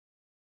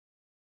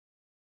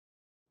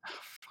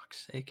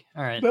Fuck's sake.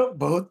 All right. No,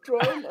 both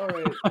drawn? All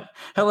right.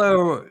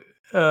 Hello,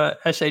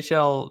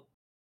 SHL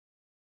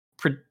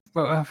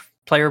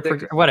player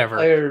whatever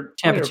Player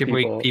championship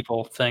week people.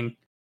 people thing.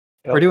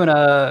 Yep. We're doing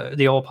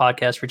the old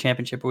podcast for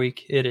championship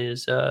week. It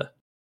is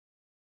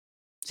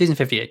season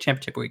 58,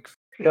 championship week.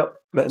 Yep.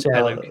 Say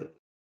hi, Luke.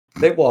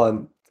 They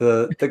won.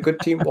 The good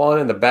team won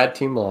and the bad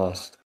team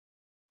lost.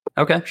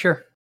 Okay,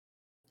 sure.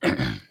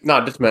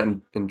 No, just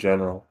meant in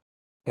general.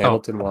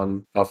 Hamilton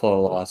won,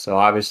 Buffalo lost, so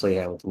obviously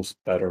Hamilton's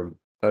better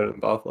than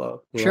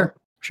Buffalo. Sure.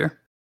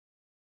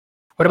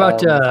 What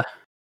about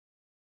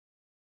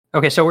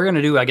okay, so we're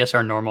gonna do, I guess,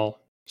 our normal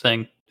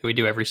thing that we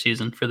do every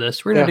season for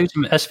this. We're gonna do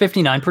some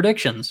S59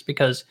 predictions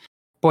because,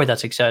 boy,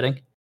 that's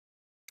exciting.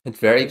 It's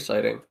very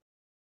exciting.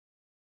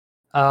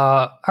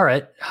 All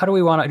right. How do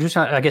we want to? Just,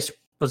 I guess,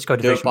 let's go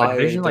division by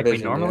division, like we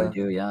normally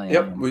do. Yeah.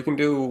 Yep. We can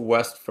do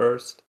West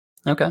first.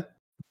 Okay.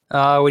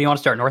 What do you want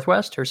to start?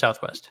 Northwest or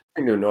Southwest?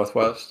 We can do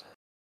Northwest.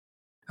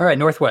 All right,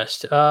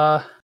 Northwest.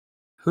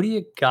 Who do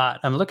you got?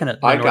 I'm looking at.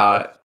 I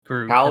got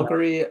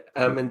Calgary,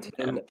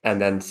 Edmonton,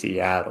 and then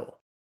Seattle.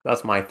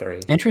 That's my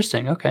 3.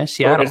 Interesting. Okay,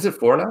 Seattle. Is it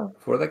 4 now?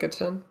 4 that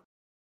gets in?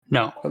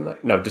 No.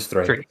 No, just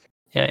 3. 3.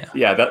 Yeah.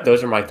 Yeah,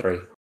 those are my 3.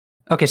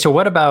 Okay, so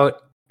what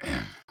about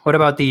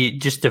the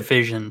just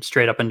division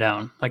straight up and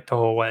down, like the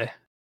whole way?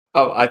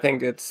 Oh, I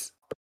think it's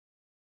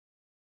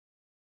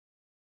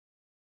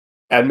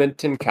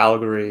Edmonton,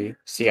 Calgary,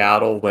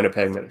 Seattle,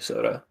 Winnipeg,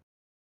 Minnesota.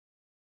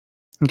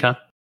 Okay.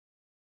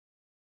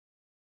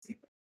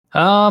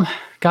 God,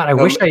 I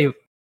wish I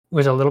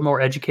was a little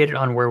more educated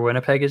on where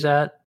Winnipeg is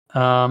at.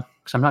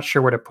 Because I'm not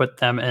sure where to put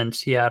them and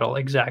Seattle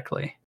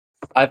exactly.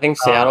 I think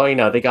Seattle,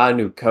 they got a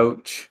new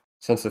coach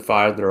since they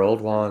fired their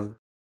old one.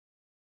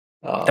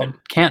 That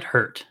can't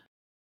hurt.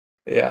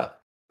 Yeah.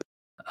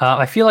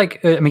 I feel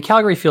like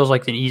Calgary feels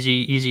like an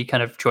easy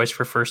kind of choice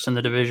for first in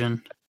the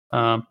division.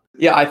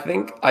 Yeah, I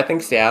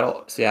think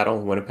Seattle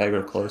and Winnipeg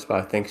are close, but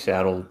I think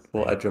Seattle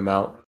will edge them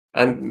out.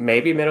 And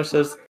maybe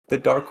Minnesota's the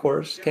dark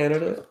horse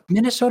candidate.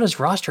 Minnesota's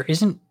roster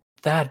isn't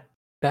that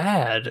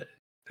bad, at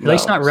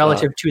least not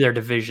relative to their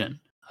division.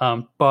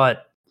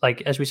 But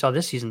like as we saw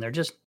this season, they're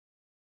just,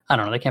 I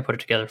don't know, they can't put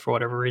it together for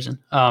whatever reason.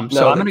 So I'm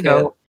going to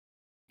go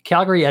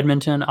Calgary,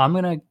 Edmonton.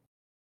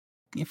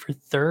 For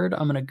third,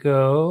 I'm going to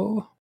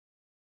go.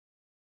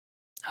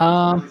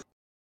 I'm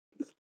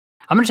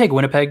going to take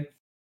Winnipeg.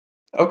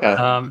 Okay.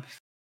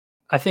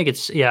 I think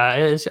it's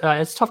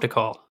tough to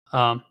call.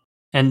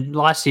 And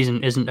last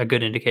season isn't a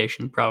good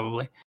indication,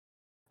 probably.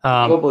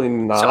 Probably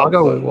not. So I'll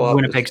go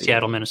Winnipeg,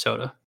 Seattle,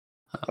 Minnesota.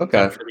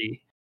 Okay.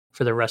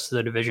 For the rest of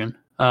the division.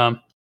 I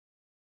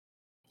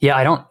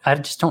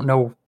just don't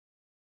know.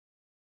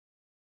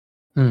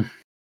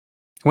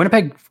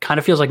 Winnipeg kind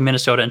of feels like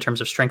Minnesota in terms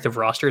of strength of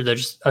roster. They're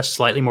just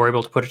slightly more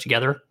able to put it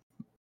together.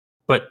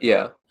 But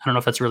yeah, I don't know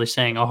if that's really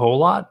saying a whole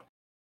lot.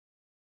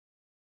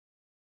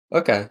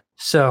 Okay.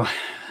 So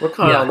we're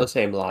kind of on the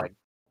same line.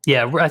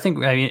 Yeah, I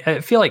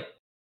feel like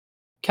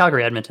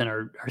Calgary, Edmonton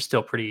are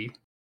still pretty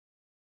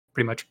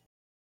much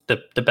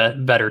the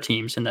better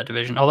teams in that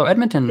division. Although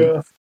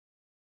Edmonton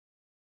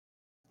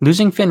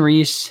losing Finn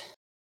Reese,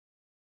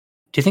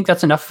 do you think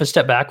that's enough of a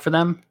step back for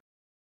them?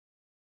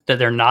 That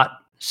they're not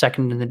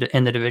second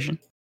in the division?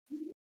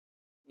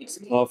 It's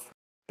tough,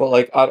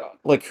 but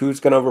who's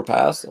going to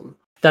overpass them?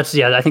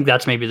 I think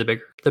that's maybe the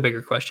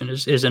bigger question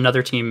is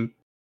another team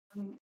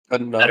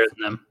better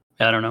than them?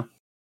 Yeah, I don't know.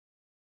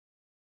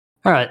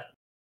 All right.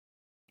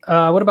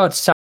 What about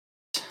South?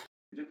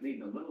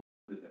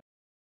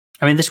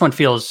 This one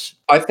feels.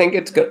 I think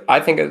it's good. I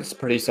think it's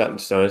pretty set in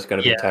stone. It's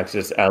going to be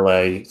Texas,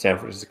 LA, San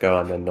Francisco,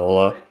 and then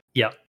NOLA.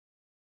 Yeah.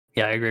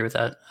 Yeah, I agree with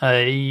that.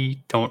 I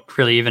don't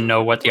really even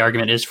know what the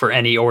argument is for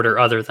any order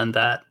other than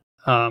that,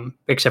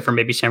 except for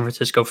maybe San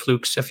Francisco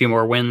flukes a few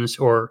more wins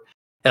or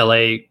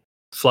LA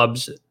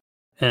flubs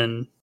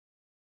and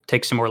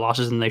takes some more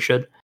losses than they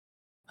should.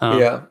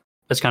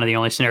 That's kind of the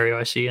only scenario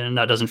I see, and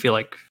that doesn't feel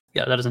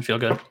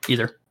good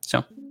either.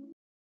 So,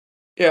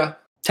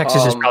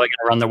 Texas is probably going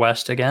to run the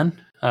West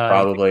again.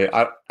 Probably.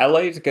 LA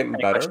is getting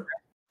better,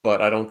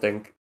 but I don't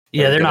think.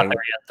 They're not there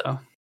yet, though.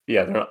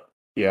 Yeah, they're not.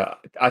 Yeah,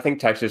 I think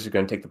Texas is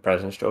going to take the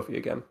President's Trophy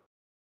again.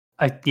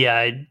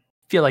 I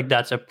feel like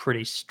that's a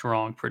pretty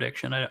strong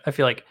prediction. I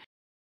feel like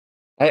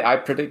I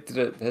predicted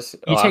it this.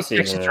 You take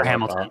Texas or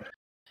Hamilton,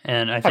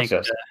 and I think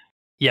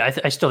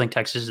I still think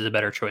Texas is the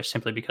better choice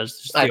simply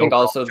because I think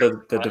also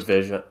the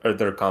division or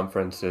their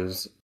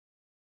conferences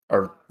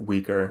are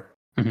weaker,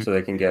 so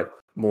they can get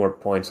more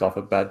points off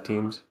of bad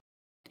teams.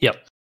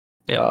 Yep.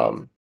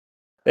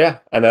 Yeah,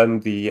 and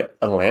then the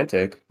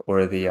Atlantic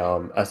or the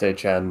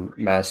SHN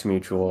Mass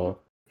Mutual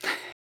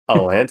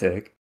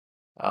Atlantic,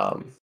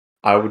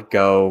 I would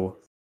go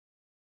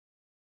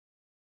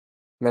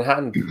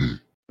Manhattan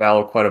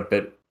battle quite a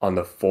bit on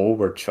the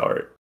forward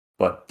chart,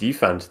 but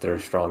defense they're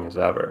strong as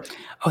ever.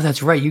 Oh,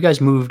 that's right. You guys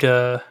moved.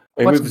 We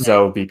moved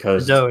Zoe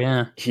because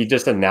Zoe, he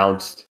just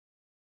announced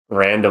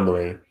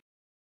randomly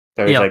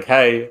that he's like,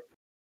 "Hey,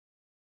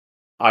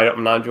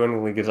 I'm not joining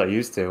the league as I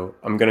used to.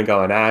 I'm gonna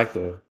go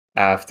inactive."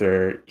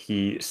 After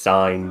he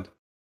signed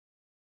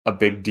a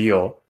big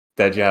deal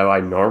that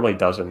Jedi normally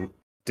doesn't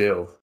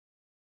do.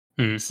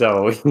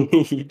 So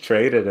he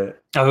traded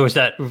it. Oh, was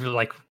that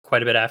like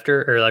quite a bit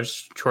after, or like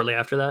shortly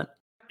after that?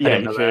 Yeah,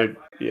 he traded.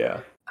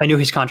 Yeah, I knew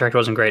his contract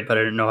wasn't great, but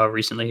I didn't know how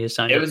recently he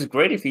signed it. It was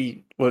great if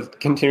he was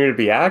continued to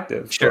be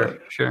active. Sure.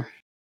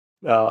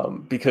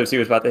 Because he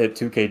was about to hit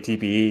 2K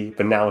TPE,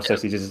 but now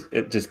since he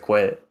just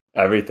quit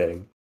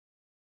everything,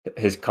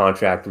 his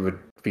contract would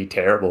be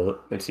terrible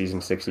in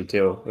season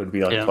 62. It would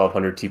be like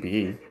 1,200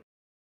 TPE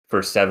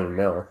for $7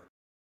 million.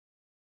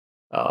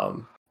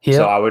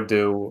 So I would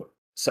do,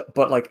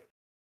 but like,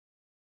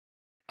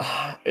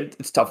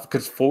 it's tough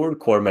because forward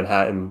core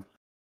Manhattan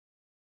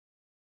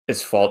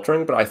is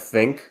faltering, but I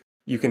think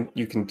you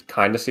can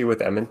kind of see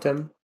with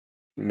Edmonton,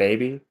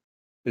 maybe,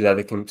 is that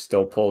they can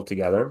still pull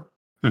together.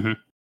 Mm-hmm.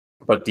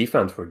 But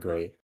defense were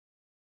great.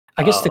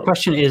 I guess the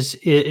question is,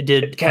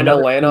 can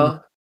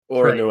Atlanta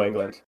or New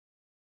England?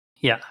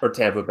 Yeah. Or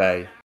Tampa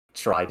Bay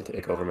try to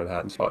take over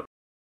Manhattan spot?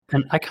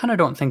 And I kind of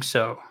don't think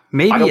so.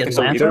 Maybe I don't Atlanta,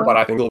 think so either, but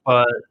I think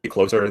it'll be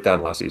closer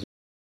than last season.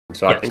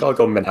 So I think I'll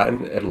go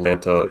Manhattan,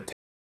 Atlanta,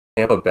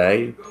 Tampa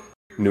Bay,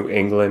 New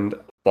England,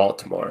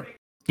 Baltimore.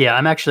 Yeah,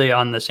 I'm actually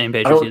on the same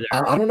page with you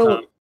there. I don't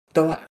know.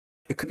 Though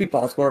it could be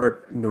Baltimore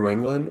over New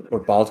England or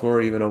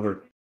Baltimore even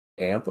over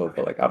Tampa,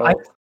 but like I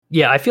don't.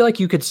 I feel like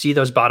you could see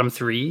those bottom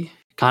three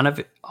kind of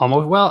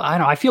almost. Well, I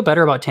don't know. I feel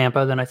better about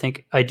Tampa than I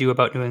think I do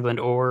about New England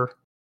or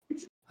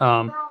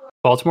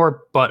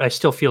Baltimore, but I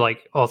still feel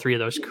like all three of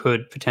those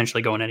could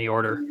potentially go in any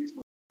order.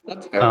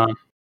 That's fair.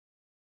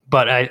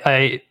 But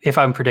I if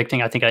I'm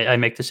predicting, I think I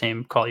make the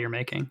same call you're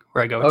making,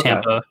 where I go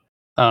Tampa.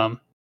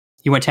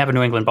 You went Tampa,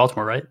 New England,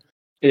 Baltimore, right?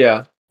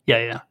 Yeah.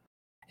 Yeah.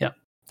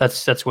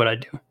 That's what I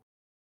do.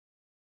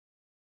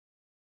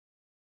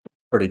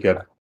 Pretty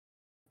good.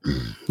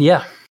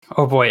 Yeah.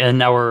 Oh boy, and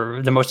now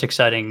we're the most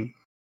exciting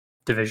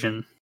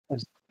division.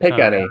 Pick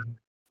any.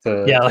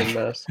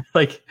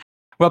 Pick.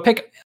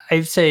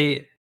 I'd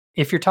say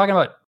if you're talking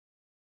about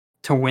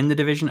to win the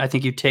division, I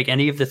think you take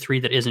any of the three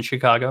that isn't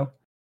Chicago.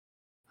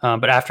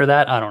 But after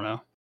that, I don't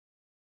know.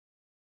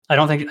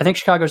 I think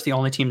Chicago's the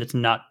only team that's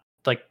not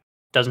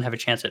doesn't have a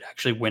chance at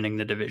actually winning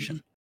the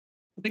division.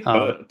 Dude,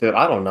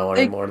 I don't know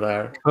anymore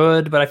there.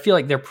 Could, but I feel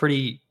like they're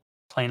pretty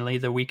plainly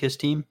the weakest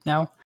team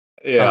now.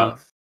 Yeah.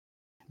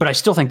 But I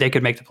still think they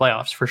could make the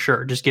playoffs for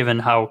sure, just given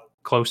how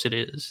close it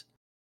is.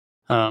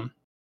 And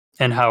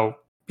how,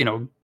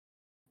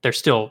 they're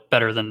still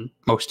better than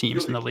most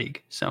teams in the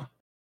league. So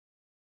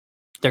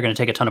they're going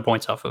to take a ton of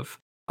points off of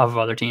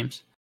other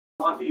teams.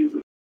 But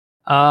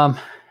I'm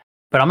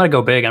going to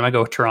go big. I'm going to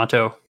go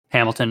Toronto,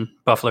 Hamilton,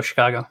 Buffalo,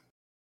 Chicago.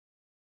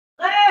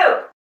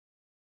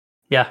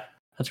 Yeah,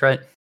 that's right.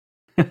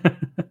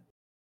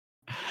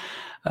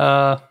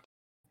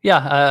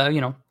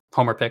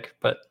 Homer pick,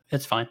 but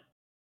it's fine.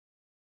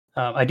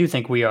 I do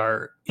think we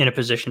are in a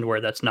position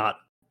where that's not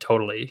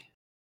totally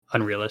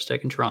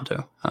unrealistic in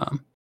Toronto.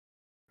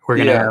 We're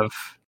going to have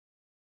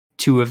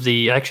I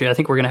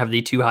think we're going to have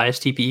the two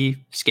highest TPE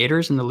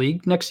skaters in the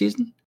league next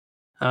season,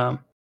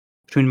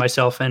 between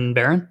myself and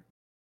Baron.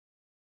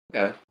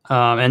 Okay.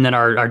 And then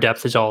our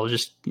depth is all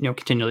just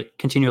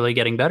continually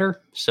getting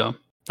better, so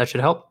that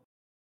should help.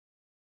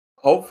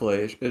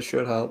 Hopefully, it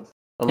should help.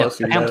 Unless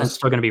Hamilton's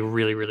still going to be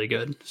really, really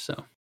good.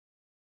 So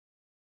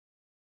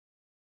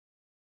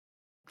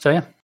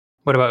yeah.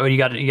 What about you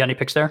got? You got any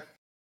picks there?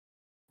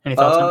 Any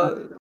thoughts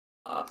on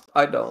that?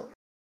 I don't.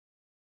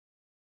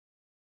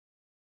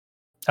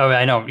 Oh,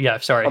 I know. Yeah,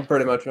 sorry. I'm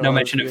pretty much no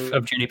mention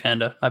of Junie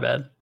Panda. My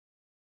bad.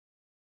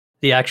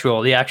 The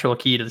actual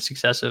key to the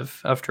success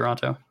of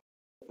Toronto.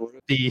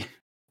 The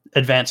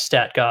advanced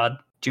stat god,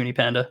 Junie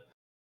Panda.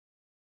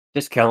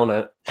 Just killing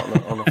it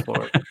on the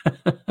floor.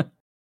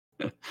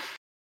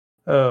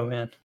 Oh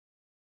man.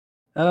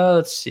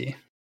 Let's see.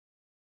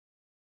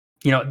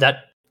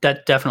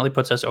 That definitely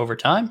puts us over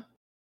time,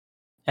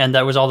 and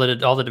that was all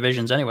the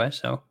divisions anyway.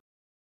 So,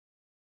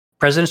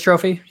 President's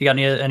Trophy. You got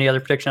any other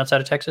prediction outside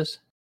of Texas,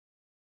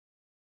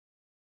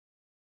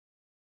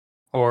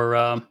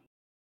 or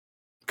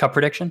Cup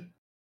prediction?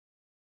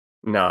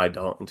 No, I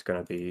don't. It's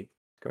going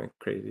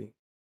crazy.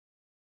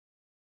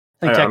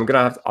 I'm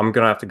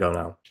gonna have to go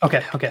now.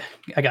 Okay,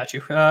 I got you.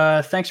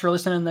 Thanks for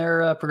listening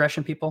there,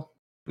 Progression people.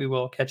 We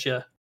will catch you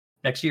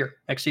next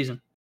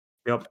season.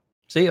 Yep.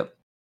 See you.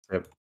 Yep.